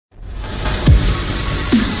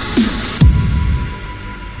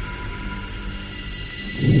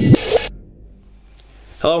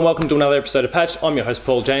Hello and welcome to another episode of Patched. I'm your host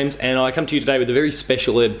Paul James, and I come to you today with a very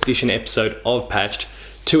special edition episode of Patched,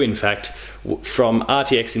 two in fact, from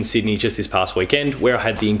RTX in Sydney just this past weekend, where I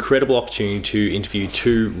had the incredible opportunity to interview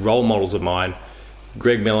two role models of mine,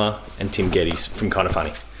 Greg Miller and Tim Gettys from Kinda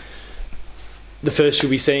Funny. The first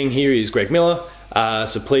you'll be seeing here is Greg Miller,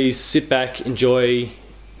 so please sit back, enjoy.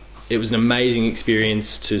 It was an amazing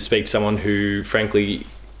experience to speak to someone who frankly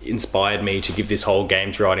inspired me to give this whole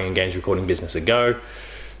games writing and games recording business a go.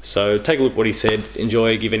 So take a look at what he said,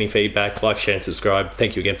 enjoy, give any feedback, like, share and subscribe.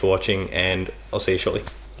 Thank you again for watching, and I'll see you shortly.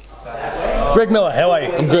 Greg Miller, how are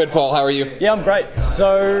you? I'm good, Paul. How are you? Yeah, I'm great.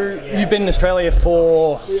 So you've been in Australia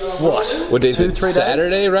for what? What day is it? 3 days?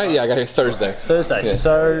 Saturday, right? Yeah, I got here Thursday. Thursday. Yeah.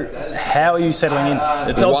 So how are you settling in?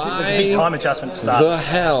 It's obviously there's a big time adjustment for starters. The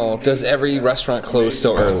hell does every restaurant close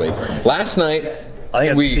so early? Last night, I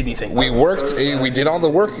think it's a Sydney thing. We worked. We did all the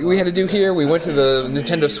work we had to do here. We went to the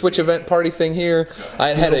Nintendo Switch event party thing here.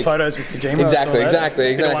 I had photos with Kojima.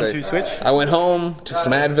 Exactly. Did a 1-2 switch. I went home, took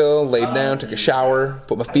some Advil, laid down, took a shower,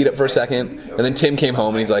 put my feet up for a second, and then Tim came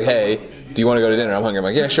home and he's like, "Hey, do you want to go to dinner? I'm hungry." I'm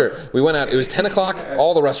like, "Yeah, sure." We went out. It was 10 o'clock.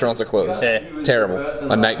 All the restaurants are closed. Yeah. Terrible.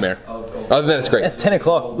 A nightmare. Other than that, it's great. At 10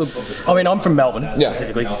 o'clock. Look, I mean, I'm from Melbourne,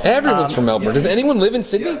 specifically. Everyone's from Melbourne. Does anyone live in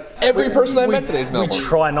Sydney? Every person I met today is Melbourne. We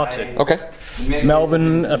try not to. Okay.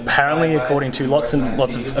 Melbourne, apparently, according to lots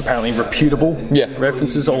of apparently reputable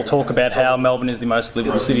references, all talk about how Melbourne is the most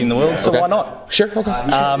livable city in the world, so why not? Sure, okay.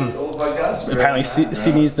 Apparently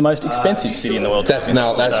Sydney is the most expensive city in the world. That's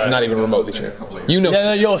not even remotely true. You know.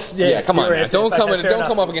 Yeah, come on. Don't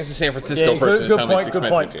come up against a San Francisco person.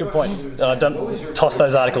 Good point. Don't toss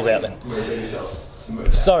those articles out then.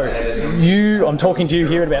 So, I'm talking to you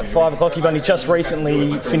here at about 5 o'clock. You've only just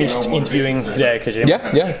recently finished interviewing Hideo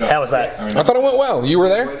Kojima. Yeah. How was that? I thought it went well. You were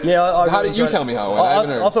there? Yeah. How did you tell me how it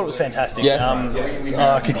went? I thought it was fantastic.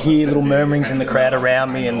 Yeah. I could hear little murmurings in the crowd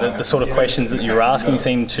around me, and the sort of questions that you were asking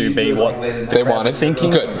seemed to be what they wanted.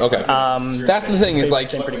 Thinking. Good. Okay. That's the thing is,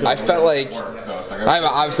 like, I felt like I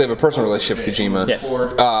obviously have a personal relationship with Kojima.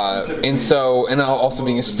 Yeah. And also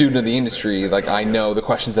being a student of the industry, like, I know the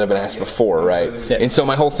questions that have been asked before, right? Yeah. And so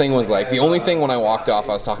my whole thing was like, the only thing when I walked off,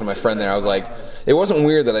 I was talking to my friend there, I was like, it wasn't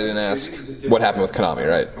weird that I didn't ask what happened with Konami,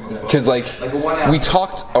 right? Because, like, we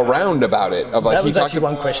talked around about it. That was actually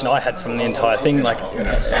one question I had from the entire thing. Like,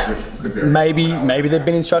 maybe there'd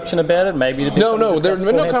been instruction about it. Maybe there'd been there was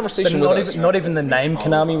no conversation with us. Not even the name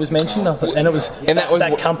Konami was mentioned. And it was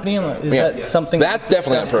that company. I'm like, is that something? That's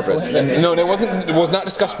definitely on purpose. And it was not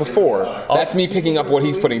discussed before. That's me picking up what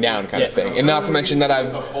he's putting down, kind of thing. And not to mention that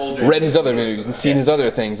I've read his other interviews and seen his other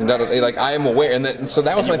things, and like I am aware. And so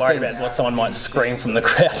that was my thing. Worried about what someone might scream from the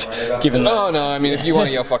crowd, given. Oh no! I mean, if you want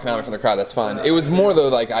to yell "fuck Konami" from the crowd, that's fine. It was more though,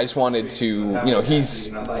 like, I just wanted to,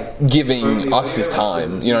 he's giving us his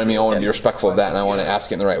time. You know what I mean? I want to be respectful of that, and I want to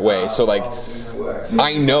ask it in the right way. So, like,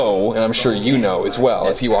 I know, and I'm sure you know as well,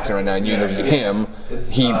 if he walked in right now and you interviewed him,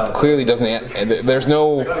 he clearly doesn't. There's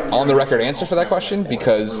no on the record answer for that question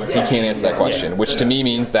because he can't answer that question, which to me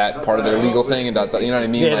means that part of their legal thing, and you know what I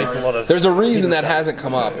mean? Yeah, like, there's a reason that hasn't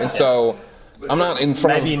come up, and so. I'm not in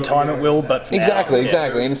front Maybe in time it will, but for exactly.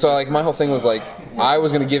 now, And so, like, my whole thing was like, I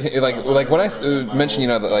was gonna give him like when I mentioned,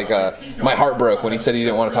 that, like, my heart broke when he said he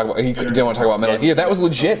didn't want to talk about Metal Gear. That was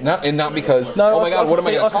legit, not because oh my god, what am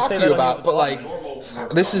I gonna talk to you about? But like,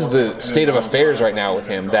 this is the state of affairs right now with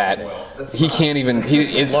him that he can't even.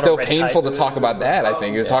 It's still painful to talk about that. I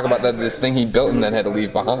think is talk about this thing he built and then had to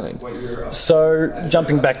leave behind. So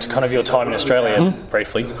jumping back to kind of your time in Australia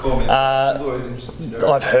briefly,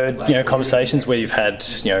 I've heard conversations where you've had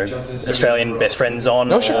Australian best friends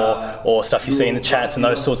on, or stuff you see in the chats and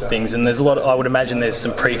those sorts of things. And there's a lot. I would imagine there's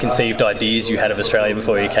some preconceived ideas you had of Australia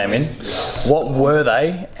before you came in. What were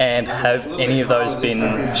they, and have any of those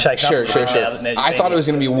been shaken up? Sure. I thought it was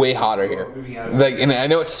going to be way hotter here. Like, and I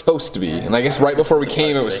know it's supposed to be. And I guess right before we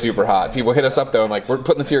came, it was super hot. People hit us up though, and like, we're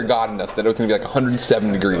putting the fear of God in us that it was going to be like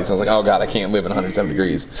 107 degrees. I was like, oh god, I can't live in 107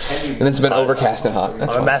 degrees. And it's been overcast and hot.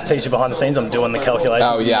 That's I'm a math teacher behind the scenes. I'm doing the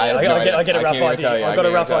calculations. Oh yeah, I get a rough idea. I've got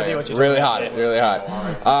a rough idea what you're really hot, really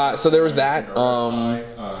hot. So there was that.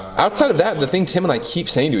 Outside of that, the thing Tim and I keep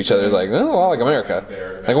saying to each other is like, oh, like America.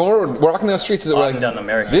 Like when we're walking down the streets, we're like, done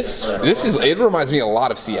America. This is. It reminds me a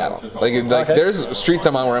lot of Seattle. Like there's there's streets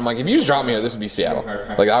I'm on where I'm like, if you just drop me here, this would be Seattle.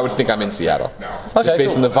 Like I would think I'm in Seattle, just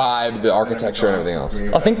based on the vibe, the architecture, and everything else.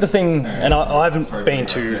 I think the thing, and I haven't been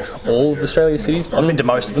to all of Australia's cities, but I've been to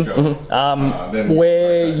most of them.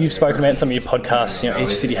 Where you've spoken about in some of your podcasts,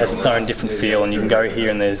 each city has its own different feel, and you can go here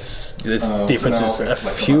and there's differences. A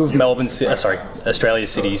few of Australia's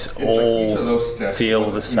cities all feel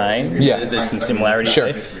the same. Yeah. There's some similarities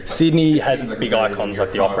there. Sydney has its big icons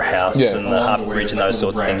like the Opera House and the Harbour Bridge and those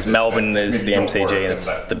sorts of things. Melbourne, there's the MCG and it's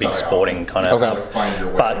the big sporting kind of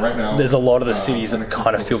hub. But there's a lot of the cities that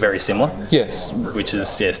kind of feel very similar. Yes. Which is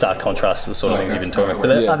stark contrast to the sort of things you've been talking about.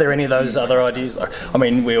 But are there any of those other ideas? I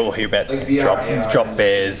mean, we all hear about drop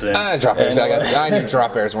bears. And, drop bears. I knew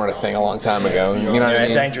drop bears weren't a thing a long time ago. You know what I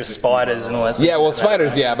mean? Dangerous spiders and all that. Yeah, well,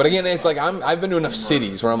 spiders. Yeah, but again, it's like I've been to enough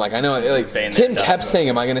cities where I'm like, I know. Like Tim kept saying,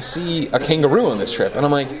 "Am I going to see a kangaroo on this trip?" And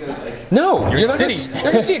I'm like, "No, you're not going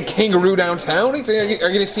to see a kangaroo downtown. Are you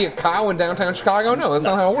going to see a cow in downtown Chicago? No, that's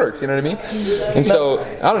not how it works. You know what I mean?" And so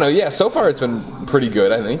I don't know. Yeah, so far it's been pretty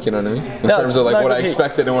good. I think. You know what I mean? In terms of like what I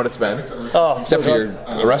expected and what it's been. Except for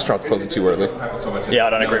your restaurant's closing too early. Yeah, I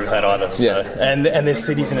don't agree with that either. So. Yeah. And there's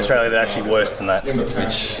cities in Australia that are actually worse than that.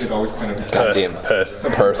 Which goddamn Perth.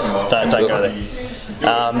 Don't go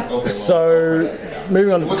there. So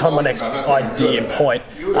moving on to kind of my next idea and point.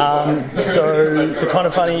 So the Kind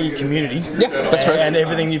of Funny community, best friends, and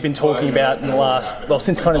everything you've been talking about in the last,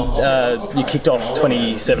 since kind of you kicked off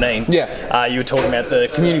 2017. You were talking about the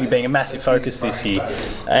community being a massive focus this year,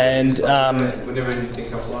 and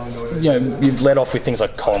you've led off with things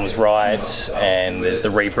like Colin Was Right, and there's the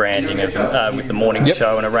rebranding of with the morning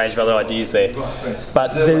show and a range of other ideas there.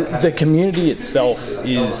 But the community itself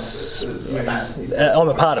is. I'm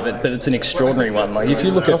a part of it, but it's an extraordinary one. Like if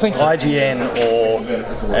you look at IGN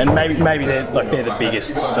and maybe they're the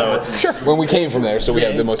biggest, so it's sure. When we came from there, so we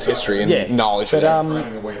have the most history and knowledge. But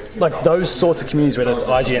like those sorts of communities, whether it's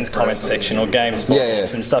IGN's comments section or GameSpot,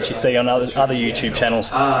 some stuff you see on other YouTube channels,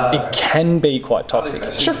 it can be quite toxic.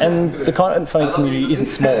 Sure. And the Kind of Funny community isn't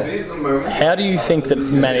small. How do you think that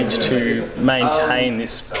it's managed to maintain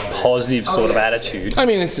this positive sort of attitude? I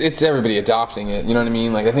mean, it's everybody adopting it. You know what I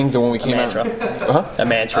mean? Like I think when we came out. A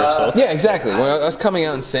mantra of sorts. Yeah, exactly. When us coming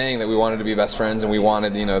out and saying that we wanted to be best friends and we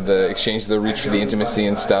wanted, the exchange, the reach for the intimacy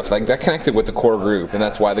and stuff, like that connected with the core group, and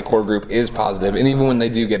that's why the core group is positive. And even when they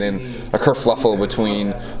do get in a kerfluffle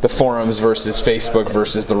between the forums versus Facebook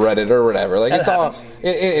versus the Reddit or whatever, like it's all,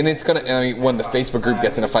 and it's gonna. I mean, when the Facebook group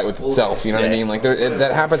gets in a fight with itself, you know what I mean? Like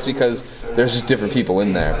that happens because there's just different people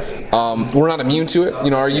in there. We're not immune to it.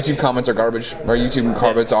 Our YouTube comments are garbage. Our YouTube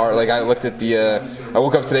comments are like I looked at I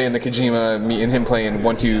woke up today and the Kojima, me and him playing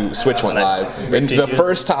 1-2 Switch went live, and the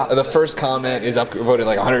first comment is upvoted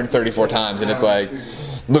like 134 times, and it's like,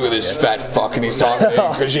 look at this fat fuck, and he's talking to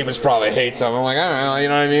him. Kojima's probably hates him. I'm like, I don't know, you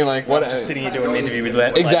know what I mean? Like, what? Just sitting here doing an interview with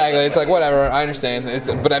that. Exactly. It's like, whatever, I understand.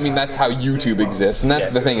 But I mean, that's how YouTube exists, and that's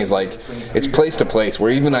the thing is like, it's place to place.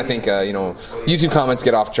 Where even I think YouTube comments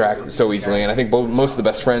get off track so easily, and I think most of the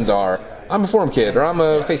best friends are. I'm a forum kid, or I'm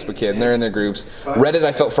a Facebook kid, and they're in their groups. Reddit,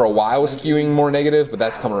 I felt for a while was skewing more negative, but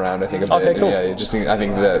that's come around, I think, a bit. Okay, cool. I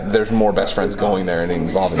think that there's more best friends going there and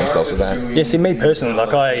involving themselves with that. Yeah, see, me personally,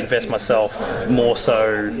 like I invest myself more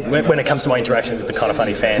so when it comes to my interaction with the Kind of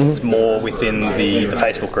Funny fans, it's more within the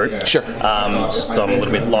Facebook group. Sure. Just I'm a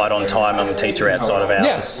little bit light on time. I'm a teacher outside of hours.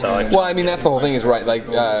 Yeah. So well, I mean, that's the whole thing is right. Like,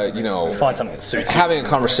 find something that suits you. Having a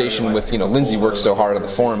conversation with, Lindsay works so hard on the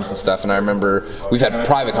forums and stuff, and I remember we've had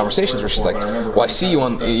private conversations where she's like, well, I see you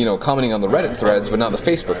on, commenting on the Reddit threads, but not the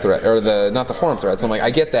Facebook thread, or not the forum threads. And I'm like,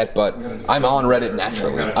 I get that, but I'm on Reddit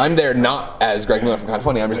naturally. I'm there not as Greg Miller from Kind of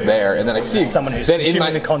Funny. I'm just there, and then I see someone who's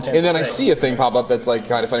consuming the content, and then I see a thing pop up that's like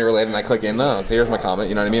Kind of Funny related, and I click in. So here's my comment.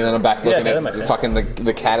 You know what I mean? And then I'm back looking at fucking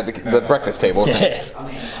the cat at the breakfast table. Yeah.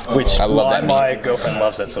 Which I love my girlfriend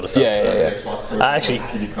loves that sort of stuff. Yeah. Actually,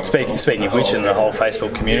 speaking of which, in the whole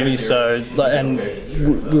Facebook community,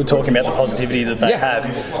 and we were talking about the positivity that they have.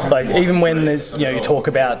 Like even when there's you talk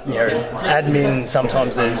about admin,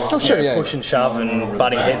 sometimes there's push and shove and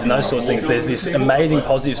butting heads and those sorts of things. There's this amazing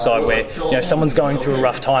positive side where if someone's going through a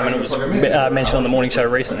rough time, and it was mentioned on the morning show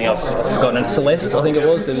recently. I've forgotten, Celeste, I think it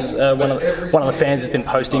was. There was one of the fans has been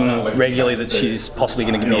posting regularly that she's possibly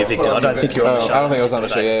going to get me evicted. I don't think you're on the show. I don't think I was on the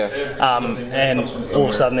show. Yeah. And all of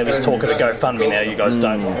a sudden there was talk of a GoFundMe. Now you guys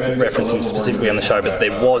don't reference them specifically on the show, but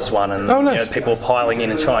there was one, and nice. People were piling in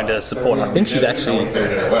and trying to support. And I think she's actually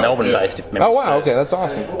Melbourne based. If memory Oh wow, serves. okay, that's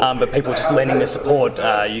awesome. But people just lending their support.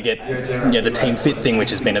 You get the Team Fit thing, which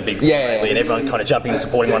has been a big thing lately, and everyone kind of jumping and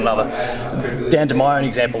supporting one another. Down to my own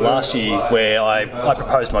example last year, where I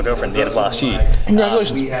proposed to my girlfriend at the end of last year.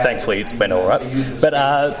 Congratulations. Thankfully, it went all right. But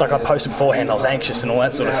like I posted beforehand, I was anxious and all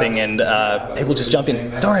that sort of thing, and people just jump in.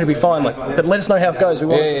 Don't worry, it'll be fine. Like, but let us know how it goes. We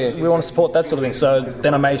want to support that sort of thing. So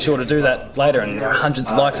then I made sure to do that later, and hundreds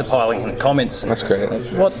of likes are piling and comments. That's great.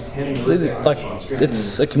 What? Like,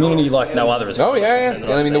 it's a community like no other. Oh yeah. And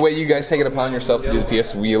I mean, the way you guys take it upon yourself to do the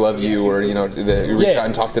PS We Love You, or you reach out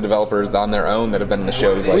and talk to developers on their own that have been in the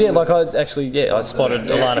shows. Like, like I spotted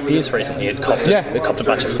Alana Pierce recently. It copped a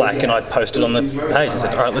bunch of flack, and I posted on the page. I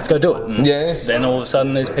said, all right, let's go do it. And then all of a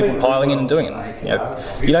sudden, there's people piling in and doing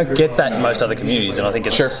it. You don't get that in most other communities, and I think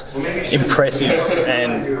it's impressive.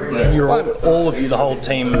 And you're all of you, the whole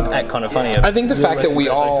team at Kind of Funny. I think the fact that we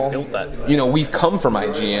all built that. We've come from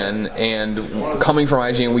IGN, and coming from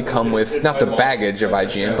IGN, we come with not the baggage of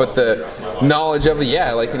IGN, but the knowledge of you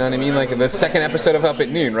know what I mean? Like the second episode of Up at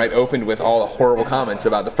Noon, right, opened with all the horrible comments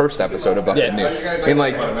about the first episode of Up at Noon. And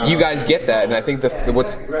like, you guys get that, and I think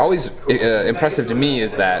what's always impressive to me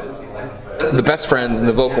is that the best friends and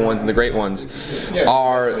the vocal ones and the great ones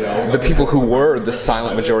are the people who were the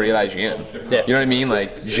silent majority at IGN. You know what I mean?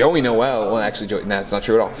 like Joey Noel, well actually Joey, that's not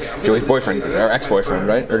true at all. Joey's boyfriend, or ex-boyfriend,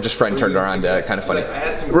 right? Or just friend turned around, Kind of Funny.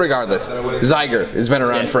 Regardless, Zyger has been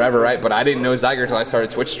around forever, right? But I didn't know Zyger until I started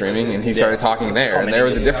Twitch streaming, and he started talking there, and there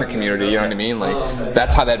was a different community, you know what I mean? Like,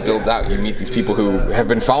 that's how that builds out. You meet these people who have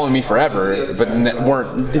been following me forever, but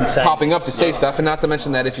weren't popping up to say stuff, and not to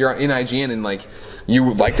mention that if you're in IGN and like,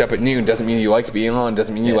 you liked Up at Noon doesn't mean you like being on,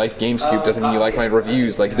 doesn't mean you like GameScoop, doesn't mean you like my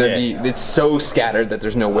reviews. Like it's so scattered that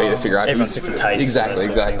there's no way to figure out everyone's different tastes. Exactly.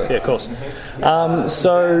 Yeah, of course.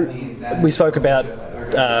 So we spoke about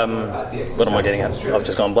what am I getting at? I've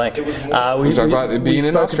just gone blank. We talked about it being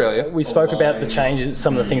in Australia. We spoke about the changes,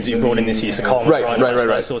 some of the things that you brought in this year, so Colin, right.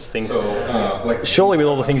 those sorts of things. Surely with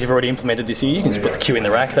all the things you've already implemented this year, you can just put the queue in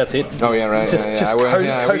the rack, that's it. Oh yeah, right. Just we coast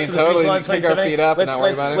can to the totally finish line, kick our feet up and not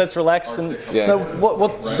worry about it. Let's relax. And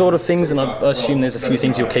what sort of things, and I assume there's a few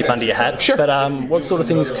things you'll keep under your hat, sure. But what sort of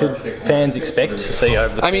things could fans expect to see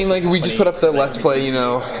over the we just put up the Let's Play,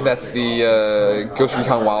 that's the Ghost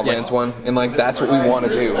Recon Wildlands one, and like that's what we want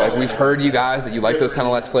to do. Like, we've heard you guys that you like those kind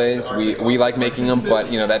of Let's Plays. We like making them, but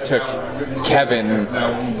that took Kevin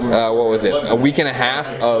what was it, a week and a half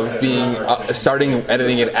of being starting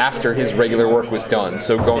editing it after his regular work was done,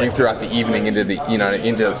 so going throughout the evening into the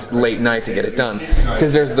into late night to get it done,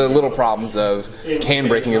 because there's the little problems of hand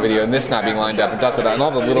breaking a video and this not being lined up and and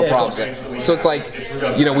all the little problems. So it's like,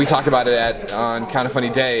 we talked about it on Kind of Funny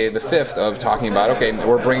Day, the 5th, of talking about, okay,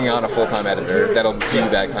 we're bringing on a full-time editor that'll do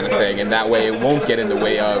that kind of thing, and that way it won't get in the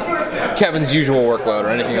way of Kevin's usual workload or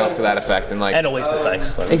anything else to that effect. And all these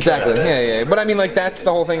mistakes. Exactly. Yeah. But I mean, like, that's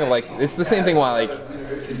the whole thing of like, it's the same thing while like,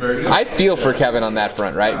 I feel for Kevin on that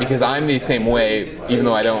front, right? Because I'm the same way, even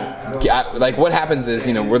though I don't. Like, what happens is,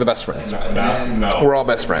 we're the best friends. We're all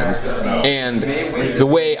best friends. And the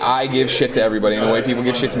way I give shit to everybody, and the way people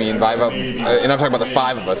give shit to me, and I'm talking about the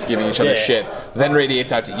 5 of us giving each other shit, then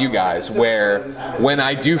radiates out to you guys, where when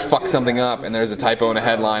I do fuck something up and there's a typo in a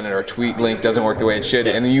headline or a tweet link doesn't work the way it should,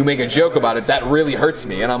 and you make a joke about it, that really hurts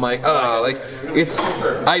me. And I'm like,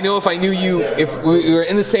 I know if I knew you, if we were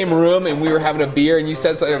in the same room and we were having a beer and you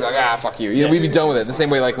said something, I'm like, fuck you. We'd be done with it. The same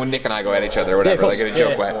way, like, when Nick and I go at each other or whatever, like in a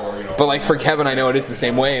joke way. But like for Kevin, I know it is the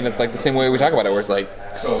same way, and it's like the same way we talk about it, where it's like,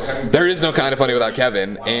 there is no Kind of Funny without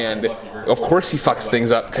Kevin, and of course he fucks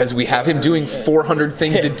things up because we have him doing 400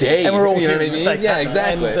 things a day. And we're all mistakes. Yeah,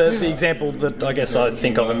 exactly. And the example that I guess I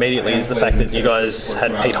think of immediately is the fact that you guys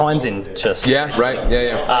had Pete Hines in just. Yeah, right.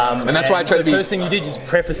 Yeah. And that's why I try to be. The first thing you did is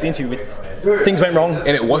preface the interview with things went wrong, and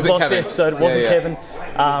it wasn't Kevin. The episode, it wasn't Kevin.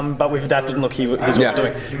 But we've adapted, and look, here's what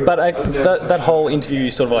we're doing. But that whole interview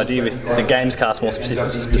sort of idea with the Gamescast more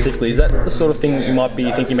specifically, is that the sort of thing that you might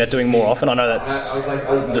be thinking about doing more often? I know that's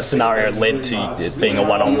the scenario led to it being a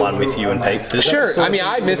one-on-one with you and Pete. Sure.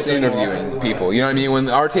 I miss interviewing people. You know what I mean? When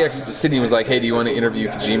RTX Sydney was like, hey, do you want to interview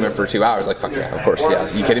Kojima for 2 hours? Like, fuck yeah, of course, yeah.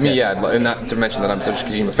 Are you kidding me? Yeah. And not to mention that I'm such a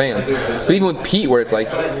Kojima fan. But even with Pete, where it's like,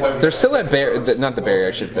 there's still that barrier, not the barrier,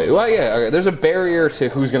 I should say. Well, yeah, okay, there's a barrier to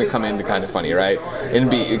who's going to come into Kind of Funny, right? And and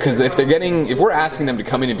because if we're asking them to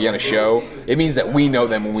come in and be on a show, it means that we know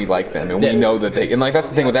them and we like them, and we know that they, and like that's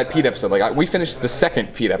the thing with that Pete episode. Like we finished the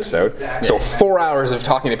second Pete episode, so 4 hours of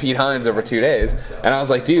talking to Pete Hines over 2 days, and I was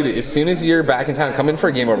like, dude, as soon as you're back in town, come in for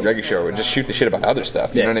a Game Over Greggy show and just shoot the shit about other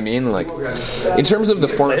stuff. You know what I mean? Like, in terms of the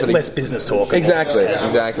format for the less business talk. Exactly.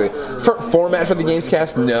 For format for the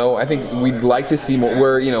Gamescast, no. I think we'd like to see more.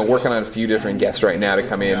 We're working on a few different guests right now to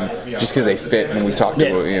come in just because they fit and we've talked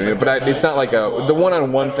about. But it's not like the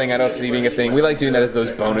one-on-one thing. I don't see being a thing. We like doing that as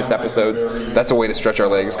those bonus episodes. That's a way to stretch our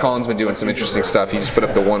legs. Colin's been doing some interesting stuff. He just put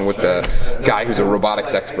up the one with the guy who's a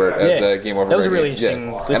robotics expert as a Game Over. That was a really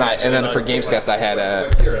interesting. And then for Gamescast, I had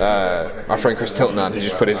our friend Chris Tilton on, who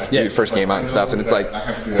just put his first game out and stuff. And it's like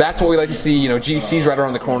that's what we like to see. GDC's right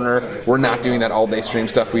around the corner. We're not doing that all-day stream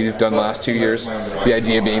stuff we've done the last 2 years. The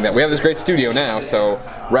idea being that we have this great studio now, so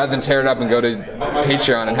rather than tear it up and go to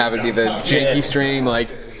Patreon and have it be the janky stream,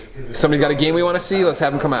 like somebody's got a game we want to see, let's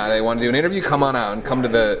have them come out. They want to do an interview, come on out and come to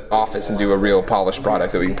the office and do a real polished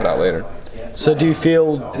product that we can put out later. So do you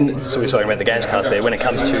feel, so we're talking about the Gamescast there, when it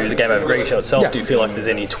comes to the Game Over Greggy show itself, do you feel like there's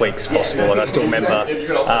any tweaks possible? Like I still remember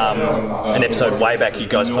an episode way back you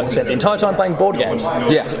guys spent the entire time playing board games.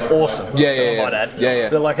 Yeah. It was awesome. Yeah.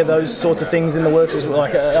 But like, are those sorts of things in the works?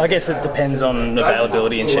 Like, I guess it depends on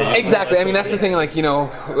availability and schedule. Exactly. I mean, that's the thing, like,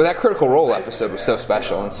 that Critical Role episode was so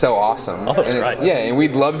special and so awesome. I thought it was great. Yeah, and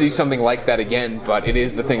we'd love to do something like that again, but it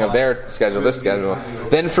is the thing of their schedule, this schedule.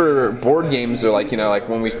 Then for board games, or like, like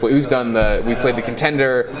when we played the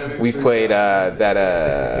Contender, we've played not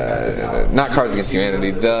Cards Against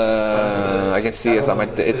Humanity, I can see it's on my,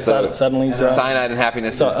 it's the Suddenly Drunk. Cyanide and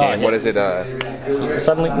Happiness game. What is it? Was it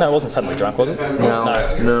Suddenly? No, it wasn't Suddenly Drunk, was it?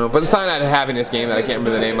 No. But the Cyanide and Happiness game that I can't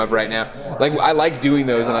remember the name of right now. Like, I like doing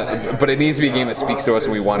those, but it needs to be a game that speaks to us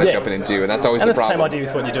and we want to jump in and do, and that's always the problem. And it's the same idea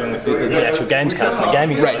with what you're doing with the actual Gamescast and the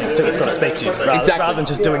gaming side too. It's got to speak to you rather than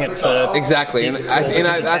just doing it for... Exactly. And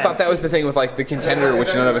I thought that was the thing with like the Contender,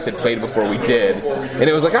 which none of us had played before we did. And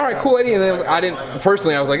it was like, all right, cool idea. And then I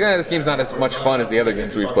was like, this game's not as much fun as the other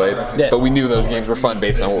games we've played. Yeah. But we knew those games were fun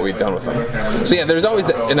based on what we'd done with them. So yeah, there's always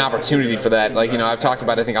an opportunity for that. Like, I've talked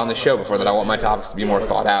about, I think, on the show before, that I want my topics to be more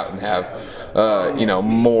thought out and have,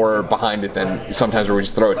 more behind it than sometimes where we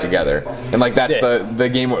just throw it together. And like, that's the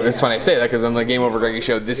game. It's funny I say that, because on the Game Over Greggy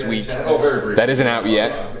show this week, that isn't out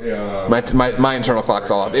yet. My internal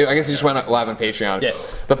clock's all up. I guess it just went live on Patreon. Yeah.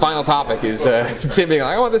 The final topic is Tim being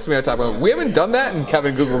like, I want this to be our topic. We haven't done that, and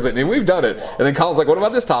Kevin Googles it, and we've done it. And then Colin's like, what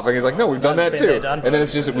about this topic? He's like, no, we've done that too. And then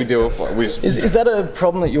it's just Is that a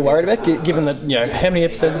problem that you're worried about, given that, how many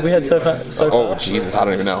episodes have we had so far? Oh, Jesus, I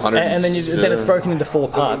don't even know. And then it's broken into 4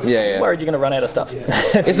 parts. Yeah. Worried you're going to run out of stuff.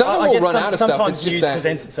 It's not that we'll run out of stuff. It's just that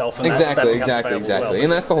presents itself. And exactly. Well.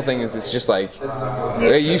 And that's the whole thing. Is it's just like,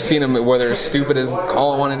 you've seen them where they're stupid as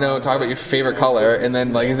Colin want to know, talk about your favorite color, and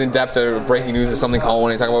then like as in depth of breaking news is something Colin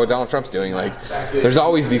want to talk about what Donald Trump's doing. Like, there's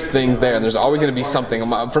always these things there, and there's always going to be something.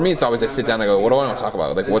 For me, it's always I sit down and I go, what do I want to talk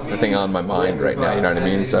about? Like, what's the thing on my mind right now? You know what I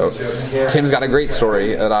mean? So Tim's got a great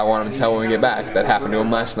story that I want him to tell when we get back that happened to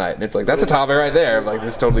him last night, and it's like, that's a topic right there of like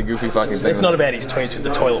this totally goofy fucking thing. It's not about his tweets with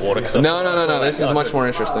the toilet water. No. This is much more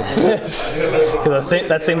interesting. Because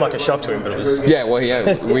that seemed like a shock to him, but it was...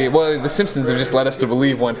 The Simpsons have just led us to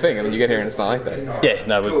believe one thing, and then you get here and it's not like that. Yeah,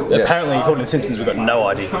 no, apparently according to The Simpsons, we've got no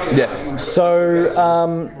idea. Yes. So,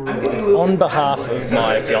 on behalf of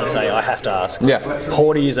my fiancée, I have to ask. Yeah.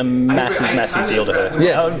 Porty is a massive deal to her.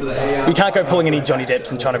 Yeah. You can't go pulling any Johnny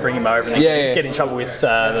Depps and trying to bring him over and get in trouble with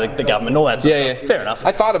the government and all that sort of stuff. Fair enough.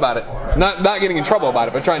 I thought about it. Not getting in trouble about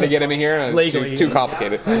it, but trying to get him in here, and it's too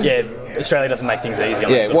complicated. Yeah, Australia doesn't make things easy.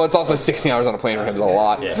 Well, it's also 16 hours on a plane for him is a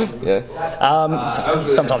lot.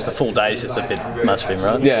 Sometimes the full day is just a bit much for him,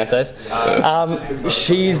 right? Yeah. These days.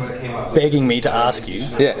 She's begging me to ask you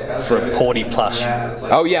for a Porty plush.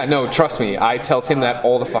 Oh yeah, no, trust me. I tell Tim that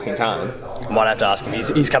all the fucking time. I might have to ask him.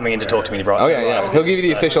 He's coming in to talk to me right. Oh yeah. He'll give you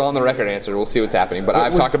the official on the record answer. We'll see what's happening. But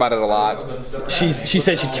I've talked about it a lot. She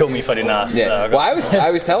said she'd kill me if I didn't ask. Yeah. Well, I was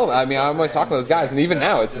telling. I mean, I'm always talking to those guys, and even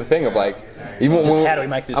now, it's the thing of like. Even when, how do we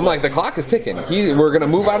make this I'm work? like, the clock is ticking. We're gonna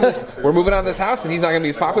move out of this. We're moving out of this house, and he's not gonna be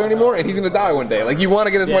as popular anymore, and he's gonna die one day. Like, you want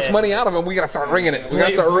to get as much money out of him, we gotta start ringing it. We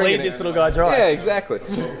gotta start ringing it. This little guy dry. Yeah, exactly.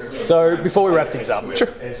 So before we wrap things up,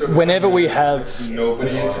 whenever we have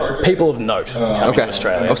people of note coming to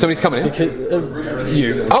Australia, somebody's coming in. Because,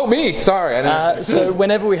 you. Oh, me. Sorry. I didn't. So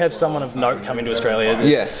whenever we have someone of note coming to Australia,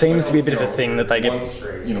 it seems to be a bit of a thing that they get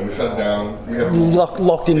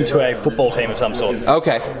locked into a football team of some sort.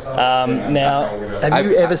 Okay. Now, Have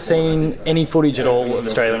you ever seen any footage at all of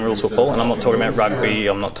Australian rules football? And I'm not talking about rugby,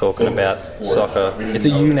 I'm not talking about soccer. It's a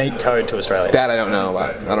unique code to Australia. That I don't know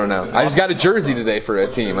about. I don't know. I just got a jersey today for a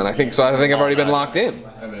team, and I think I've already been locked in.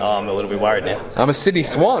 Oh, I'm a little bit worried now. I'm a Sydney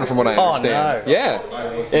Swan, from what I understand. No.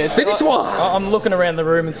 Yeah. Sydney Swan. I'm looking around the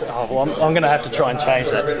room and say, I'm going to have to try and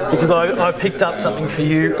change that because I picked up something for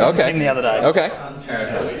you on the team the other day. Okay.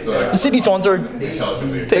 The Sydney Swans are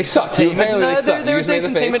They suck. team. Apparently they suck. They're You a just made the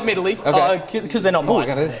decent team, face? admittedly, Okay. because they're not Oh my mine.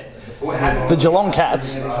 god, it is. The Geelong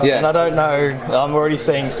Cats. Yeah. And I don't know. I'm already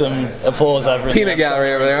seeing some applause over in Peanut the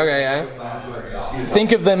gallery over there. Okay, yeah.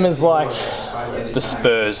 Think of them as like the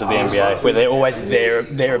Spurs of the NBA, where they're always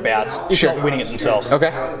thereabouts, if Sure. not winning it themselves.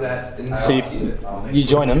 Okay. So you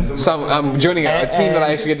join them. So I'm joining a team that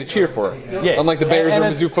I actually get to cheer for. Yeah. Unlike the Bears and or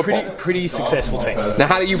a Mizzou football. Pretty successful team. Now,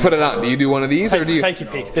 how do you put it on? Do you do one of these, or do you Take your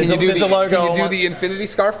pick. Can There's you a- do there's the a logo Can you on do one. the infinity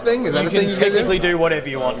scarf thing? Is that You a thing can you can technically do? do whatever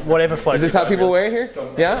you want, whatever floats. Is this how people wear it here?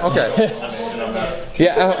 Yeah. Okay.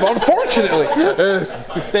 Yeah. Unfortunately.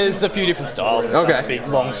 There's a few different styles. Some Okay. big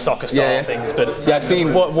long soccer style Yeah, yeah. things, but Yeah, I've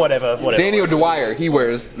seen whatever. Danny O'Dwyer. He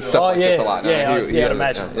wears stuff like this a lot. Yeah, He- I'd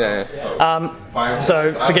imagine. Yeah.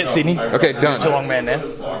 So forget Sydney. Okay, done. Geelong man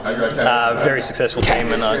now. Very successful team,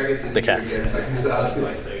 and the Cats.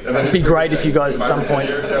 It'd be great if you guys at some point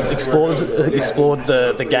explored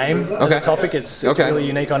the game as Okay. a topic. It's Okay. really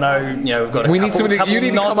unique. I know we've got. We need somebody. You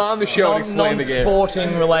need to come on the show and explain the game.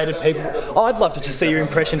 Non-sporting related people. I'd love to just see your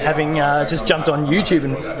impression having just jumped on YouTube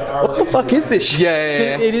and what the fuck is this? Yeah.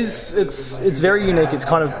 It is. It's very unique. It's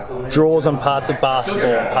kind of draws on parts of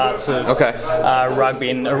basketball, parts of rugby,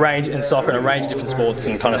 and soccer, and a range of different sports,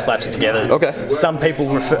 and kind of slaps it together. Okay. Some people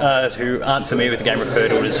who aren't familiar with the game refer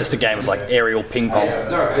to it as just a game of like aerial ping pong.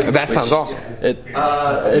 That sounds awesome.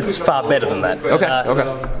 It's far better than that.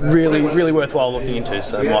 Okay. Really, really worthwhile looking into.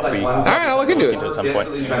 So it might be. All right, I'll look into it at some point.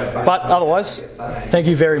 But otherwise, thank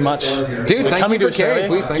you very much, dude. Thank coming you for to caring. Australia,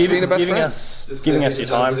 Please, thanks for being the best friend. giving us your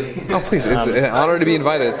time. Oh, please! It's an honor to be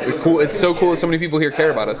invited. It's cool. It's so cool that so many people here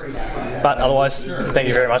care about us. But otherwise, thank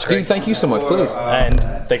you very much, Greg. Dude, thank you so much. Please And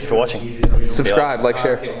thank you for watching. subscribe, like,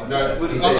 share.